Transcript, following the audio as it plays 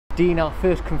Dean, our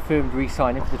first confirmed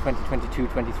re-signing for the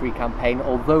 2022-23 campaign.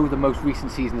 Although the most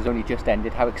recent season has only just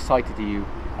ended, how excited are you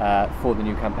for the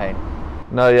new campaign?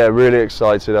 No, yeah, really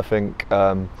excited. I think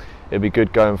it'd be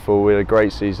good going forward. We had a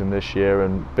great season this year,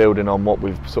 and building on what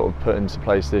we've sort of put into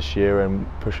place this year and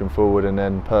pushing forward. And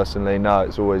then personally, no,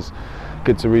 it's always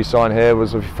good to re-sign here. It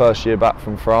was the first year back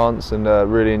from France and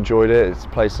really enjoyed it. The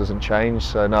place doesn't change,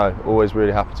 so no, always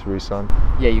really happy to re-sign.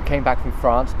 Yeah, you came back from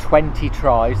France, 20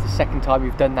 tries, the second time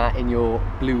you've done that in your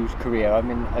Blues career. I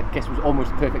mean, I guess it was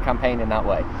almost a perfect campaign in that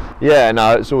way. Yeah,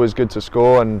 no, it's always good to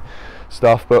score and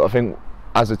stuff, but I think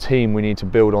as a team we need to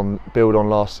build on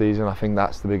last season. I think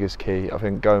that's the biggest key. I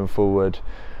think going forward,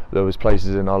 there was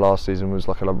places in our last season was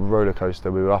like a roller coaster.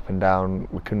 We were up and down.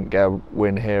 We couldn't get a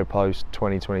win here post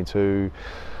 2022.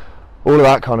 All of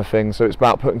that kind of thing. So it's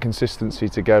about putting consistency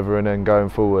together and then going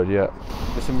forward. Yeah.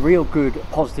 There's some real good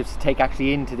positives to take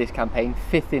actually into this campaign.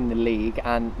 5th in the league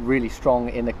and really strong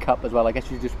in the cup as well. I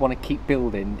guess you just want to keep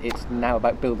building. It's now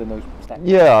about building those steps.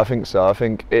 Yeah, I think so. I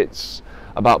think it's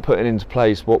about putting into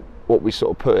place what we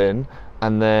sort of put in,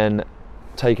 and then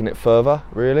taking it further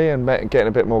really, and getting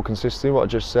a bit more consistency. What I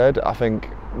just said, I think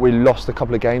we lost a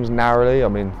couple of games narrowly. I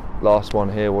mean, last one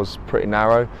here was pretty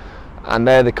narrow, and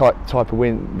they're the type of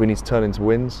win we need to turn into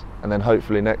wins, and then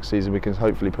hopefully next season we can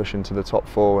hopefully push into the top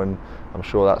 4, and I'm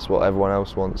sure that's what everyone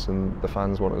else wants and the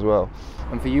fans want as well.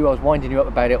 And for you, I was winding you up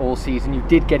about it all season. You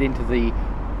did get into the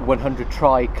 100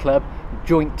 try club,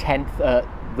 joint 10th at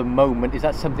the moment. Is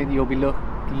that something that you'll be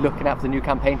looking at for the new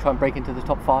campaign, try and break into the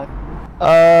top 5?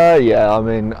 Yeah, I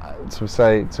mean, I'd be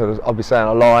saying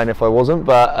a line if I wasn't,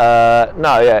 but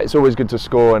no, yeah, it's always good to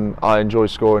score, and I enjoy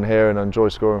scoring here and I enjoy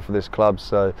scoring for this club,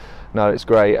 so no, it's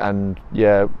great. And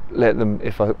yeah, let them,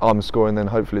 if I'm scoring, then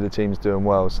hopefully the team's doing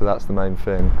well, so that's the main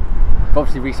thing. You've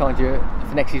obviously re-signed you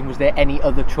for next season. Was there any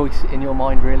other choice in your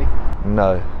mind really?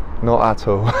 No, not at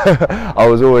all. I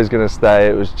was always going to stay.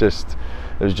 It was just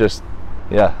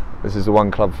yeah, this is the one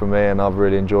club for me and I've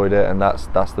really enjoyed it, and that's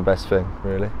the best thing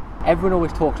really. Everyone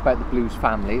always talks about the Blues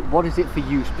family. What is it for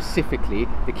you specifically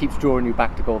that keeps drawing you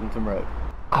back to Goldenton Road?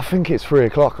 I think it's 3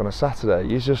 o'clock on a Saturday.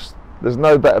 There's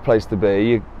no better place to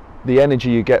be. The energy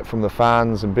you get from the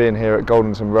fans and being here at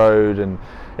Goldenton Road, and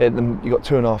you got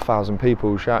 2,500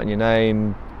 people shouting your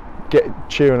name,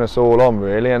 cheering us all on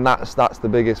really, and that's the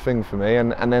biggest thing for me.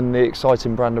 And then the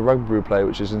exciting brand of rugby we play,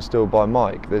 which is instilled by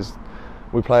Mike.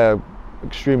 We play a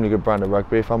extremely good brand of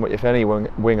rugby. If any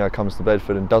winger comes to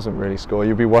Bedford and doesn't really score,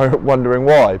 you'll be wondering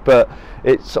why. But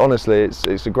it's honestly,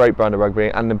 it's a great brand of rugby,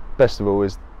 and the best of all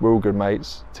is we're all good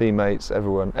mates, teammates.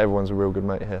 Everyone's a real good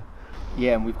mate here.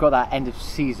 Yeah, and we've got that end of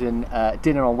season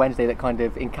dinner on Wednesday that kind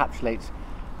of encapsulates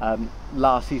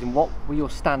last season. What were your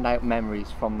standout memories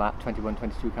from that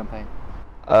 21-22 campaign?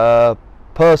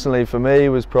 Personally, for me,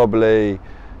 was probably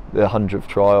the 100th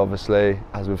try, obviously,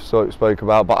 as we've spoke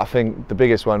about, but I think the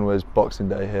biggest one was Boxing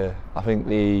Day here. I think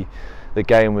the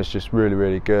game was just really,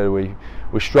 really good.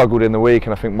 We struggled in the week,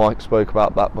 and I think Mike spoke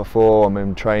about that before. I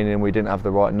mean, training, we didn't have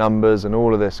the right numbers and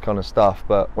all of this kind of stuff,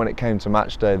 but when it came to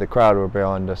match day, the crowd were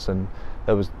behind us, and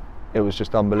it was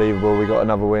just unbelievable. We got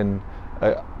another win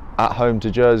at home to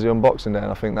Jersey on Boxing Day,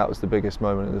 and I think that was the biggest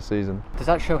moment of the season. Does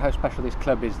that show how special this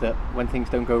club is, that when things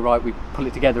don't go right, we pull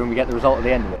it together and we get the result at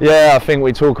the end of it? Yeah, I think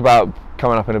we talk about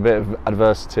coming up in a bit of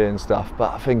adversity and stuff,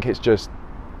 but I think it's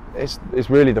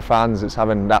really the fans that's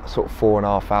having that sort of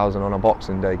 4,500 on a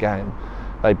Boxing Day game.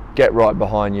 They get right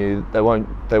behind you. They won't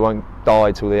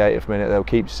die till the 80th minute. They'll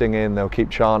keep singing, they'll keep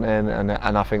chanting, and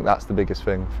I think that's the biggest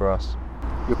thing for us.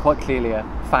 You're quite clearly a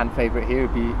fan favourite here.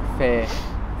 It'd be fair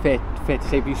to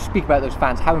say, if you speak about those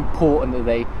fans, how important are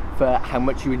they for how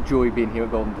much you enjoy being here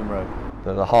at Goldenton Road?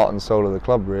 They're the heart and soul of the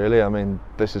club really. I mean,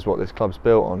 this is what this club's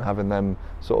built on, having them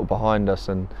sort of behind us,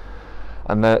 and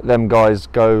them guys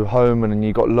go home, and then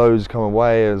you got loads come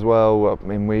away as well. I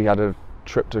mean, we had a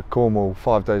trip to Cornwall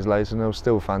 5 days later and there were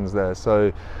still fans there,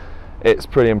 so it's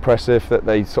pretty impressive that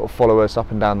they sort of follow us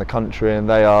up and down the country, and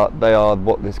they are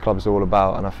what this club's all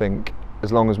about. And I think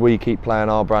as long as we keep playing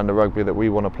our brand of rugby that we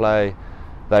want to play,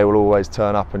 they will always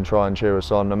turn up and try and cheer us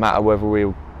on, no matter whether we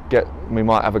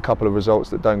might have a couple of results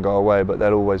that don't go away, but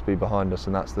they'll always be behind us,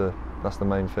 and that's the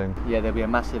main thing. Yeah, there'll be a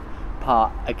massive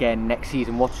part again next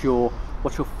season. What's your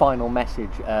final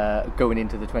message going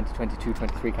into the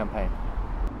 2022-23 campaign?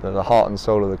 They're the heart and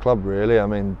soul of the club really. I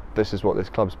mean, this is what this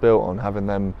club's built on, having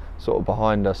them sort of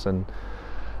behind us, and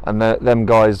them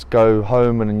guys go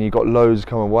home, and then you got loads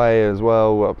come away as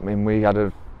well. I mean, we had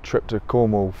a trip to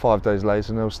Cornwall 5 days later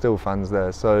and there were still fans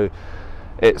there, so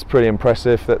it's pretty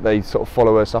impressive that they sort of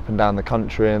follow us up and down the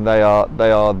country, and they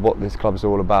are what this club's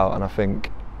all about. And I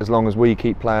think as long as we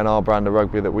keep playing our brand of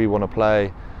rugby that we want to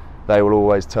play, they will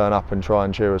always turn up and try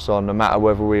and cheer us on, no matter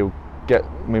whether we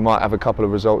might have a couple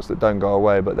of results that don't go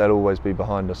away, but they'll always be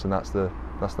behind us, and that's the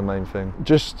main thing.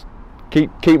 Just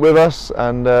keep with us,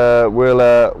 and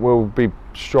we'll be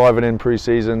striving in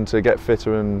pre-season to get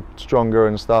fitter and stronger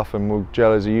and stuff, and we'll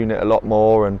gel as a unit a lot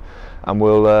more, and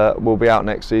we'll be out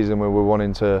next season where we're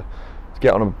wanting to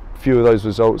get on a few of those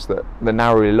results that they're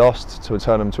narrowly lost, to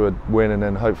turn them to a win, and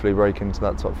then hopefully break into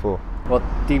that top 4. Well,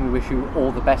 Dean, we wish you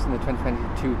all the best in the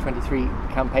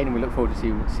 2022-23 campaign, and we look forward to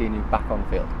seeing you back on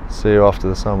field. See you after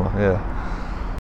the summer, yeah.